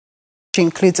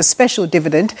includes a special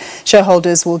dividend.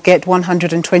 Shareholders will get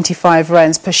 125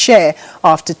 rands per share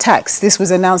after tax. This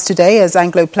was announced today as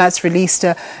AngloPlats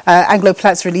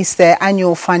released their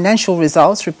annual financial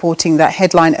results, reporting that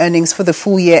headline earnings for the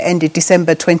full year ended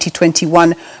December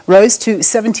 2021 rose to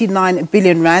 79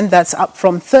 billion rand. That's up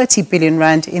from 30 billion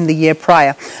rand in the year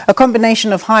prior. A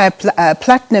combination of higher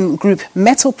platinum group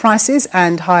metal prices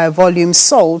and higher volumes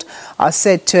sold are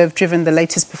said to have driven the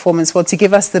latest performance. Well, to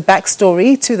give us the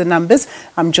backstory to the numbers,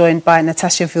 I'm joined by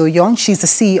Natascha Viljoen. She's the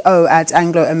CEO at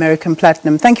Anglo American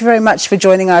Platinum. Thank you very much for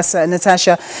joining us,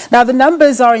 Natascha. Now, the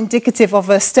numbers are indicative of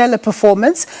a stellar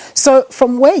performance. So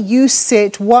from where you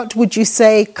sit, what would you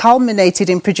say culminated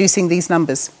in producing these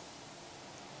numbers?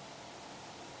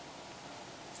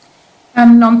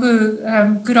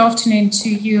 Nambu, good afternoon to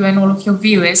you and all of your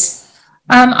viewers.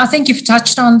 I think you've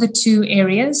touched on the two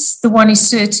areas. The one is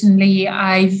certainly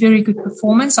a very good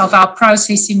performance of our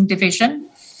processing division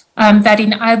that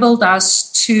enabled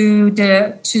us to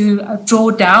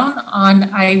draw down on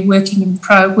a work in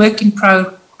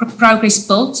progress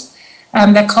build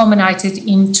that culminated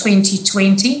in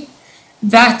 2020.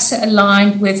 That,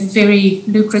 aligned with very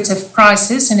lucrative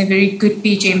prices and a very good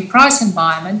PGM price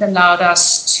environment, allowed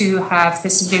us to have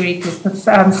this very good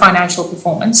financial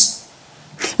performance.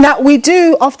 Now, we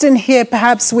do often hear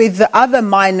perhaps with the other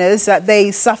miners that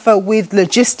they suffer with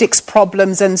logistics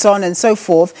problems and so on and so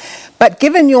forth. But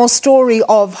given your story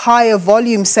of higher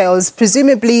volume sales,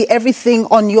 presumably everything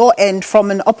on your end from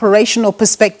an operational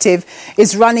perspective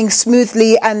is running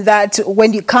smoothly, and that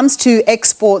when it comes to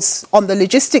exports on the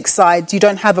logistics side, you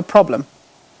don't have a problem.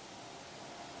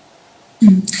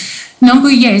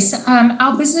 Nambu, yes.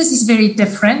 Our business is very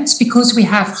different because we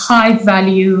have high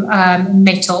value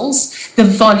metals. The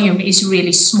volume is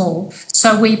really small.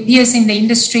 So we peers in the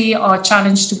industry are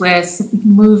challenged with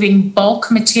moving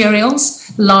bulk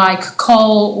materials like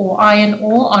coal or iron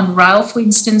ore on rail, for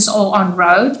instance, or on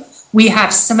road. We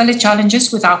have similar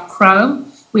challenges with our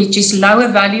chrome, which is lower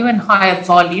value and higher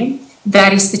volume.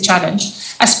 That is the challenge.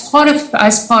 As far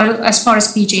as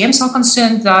PGMs are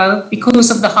concerned, though, because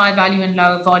of the high value and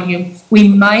lower volume, we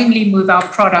mainly move our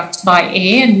product by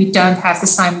air, and we don't have the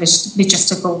same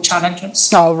logistical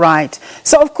challenges. All right.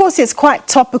 So, of course, it's quite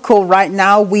topical right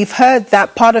now. We've heard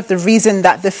that part of the reason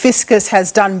that the fiscus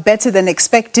has done better than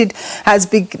expected has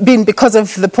been because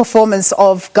of the performance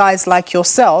of guys like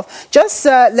yourself. Just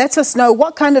let us know,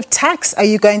 what kind of tax are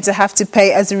you going to have to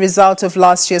pay as a result of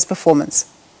last year's performance?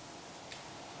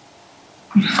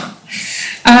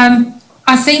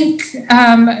 I think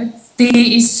there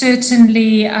is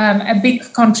certainly a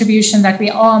big contribution that we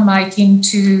are making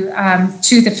to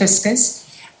the fiscus,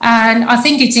 and I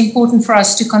think it's important for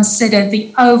us to consider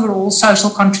the overall social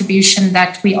contribution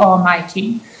that we are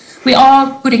making. We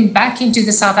are putting back into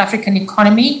the South African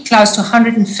economy close to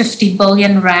 150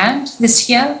 billion rand this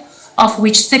year, of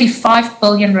which 35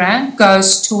 billion rand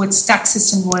goes towards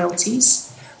taxes and royalties.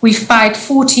 We've paid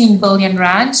 14 billion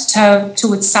rand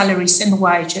towards salaries and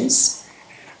wages.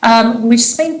 We've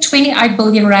spent 28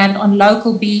 billion rand on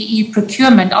local BEE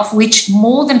procurement, of which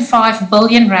more than 5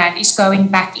 billion rand is going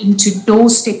back into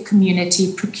doorstep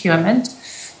community procurement.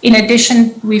 In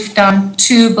addition, we've done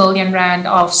 2 billion rand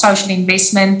of social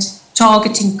investment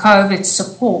targeting COVID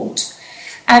support.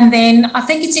 And then I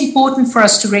think it's important for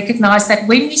us to recognize that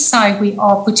when we say we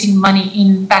are putting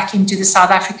money back into the South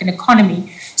African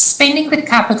economy, spending the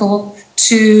capital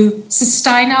to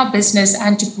sustain our business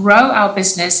and to grow our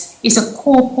business is a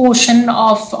core portion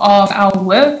of our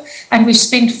work. And we've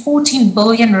spent 14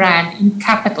 billion rand in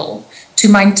capital to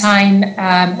maintain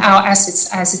our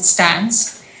assets as it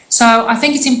stands. So I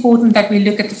think it's important that we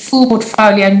look at the full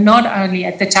portfolio, not only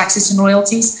at the taxes and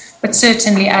royalties, but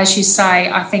certainly, as you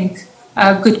say, I think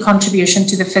a good contribution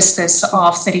to the fiscus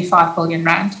of 35 billion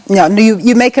rand. Yeah,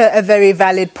 you make a very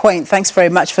valid point. Thanks very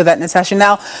much for that, Natascha.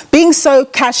 Now, being so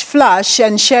cash flush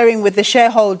and sharing with the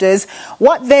shareholders,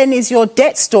 what then is your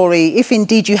debt story, if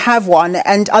indeed you have one?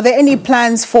 And are there any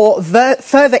plans for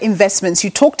further investments? You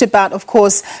talked about, of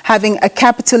course, having a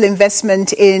capital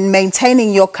investment in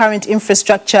maintaining your current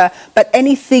infrastructure, but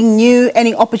anything new,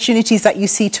 any opportunities that you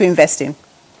see to invest in?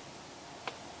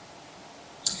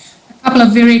 A couple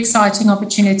of very exciting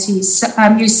opportunities.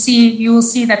 You will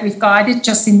see that we've guided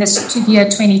just in this year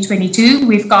 2022.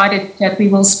 We've guided that we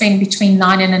will spend between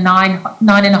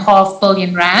 9.5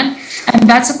 billion rand, and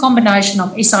that's a combination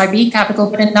of SIB capital,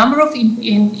 but a number of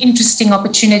interesting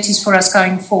opportunities for us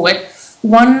going forward.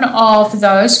 One of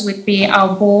those would be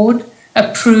our board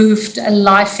approved a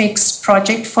LifeX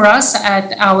project for us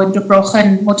at our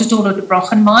Mototolo De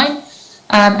Broggen mine.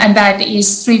 And that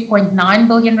is 3.9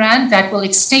 billion rand. That will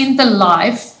extend the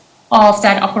life of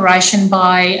that operation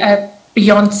by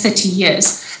beyond 30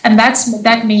 years. And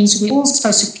that means we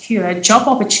also secure job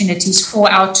opportunities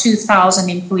for our 2,000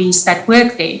 employees that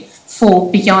work there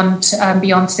for beyond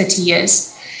 30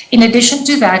 years. In addition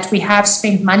to that, we have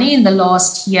spent money in the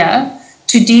last year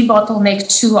to debottleneck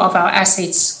 2 of our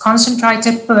assets,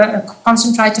 concentrator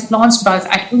plants, both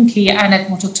at Unki and at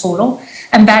Mototolo,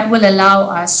 and that will allow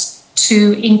us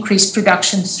to increase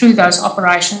production through those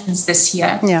operations this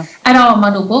year. Yeah. At our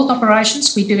Amandelbult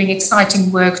operations, we're doing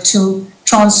exciting work to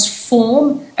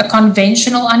transform a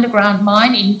conventional underground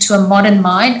mine into a modern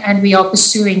mine, and we are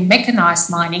pursuing mechanized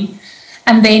mining.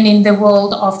 And then in the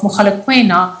world of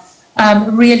Mogalakwena,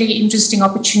 really interesting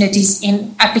opportunities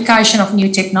in application of new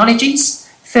technologies.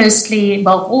 Firstly,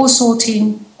 bulk ore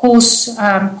sorting, coarse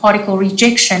particle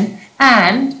rejection,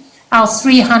 and our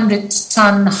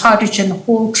 300-ton hydrogen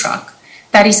haul truck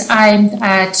that is aimed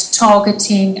at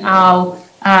targeting our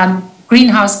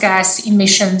greenhouse gas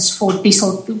emissions for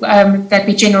diesel that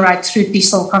we generate through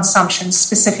diesel consumption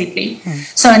specifically.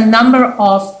 So a number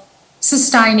of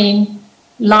sustaining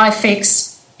LifeX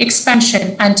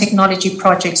expansion and technology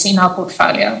projects in our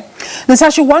portfolio.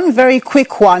 Natascha, one very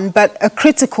quick one, but a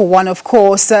critical one, of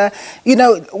course.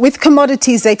 With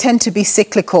commodities, they tend to be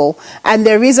cyclical, and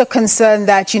there is a concern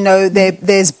that,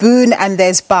 there's boom and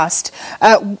there's bust.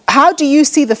 How do you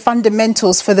see the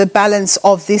fundamentals for the balance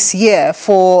of this year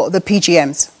for the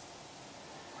PGMs?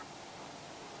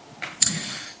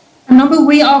 Remember,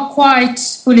 we are quite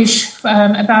bullish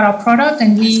about our product,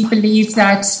 and we believe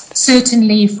that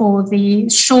certainly for the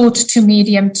short to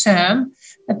medium term,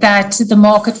 that the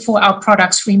market for our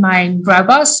products remain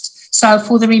robust. So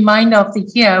for the remainder of the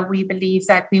year, we believe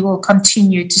that we will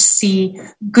continue to see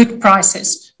good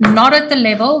prices, not at the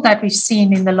level that we've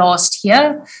seen in the last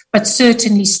year, but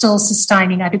certainly still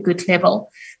sustaining at a good level.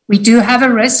 We do have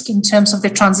a risk in terms of the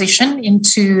transition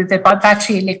into the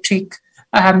battery electric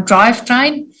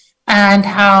drivetrain, and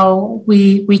how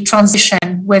we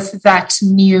transition with that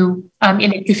new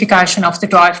electrification of the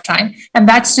drivetrain. And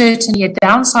that's certainly a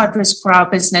downside risk for our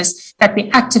business that we're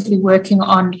actively working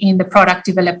on in the product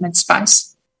development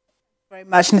space. Very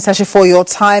much, Natascha, for your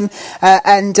time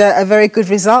and a very good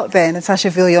result there. Natascha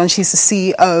Viljoen, she's the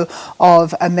CEO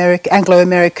of Anglo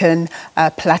American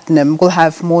Platinum. We'll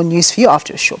have more news for you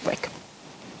after a short break.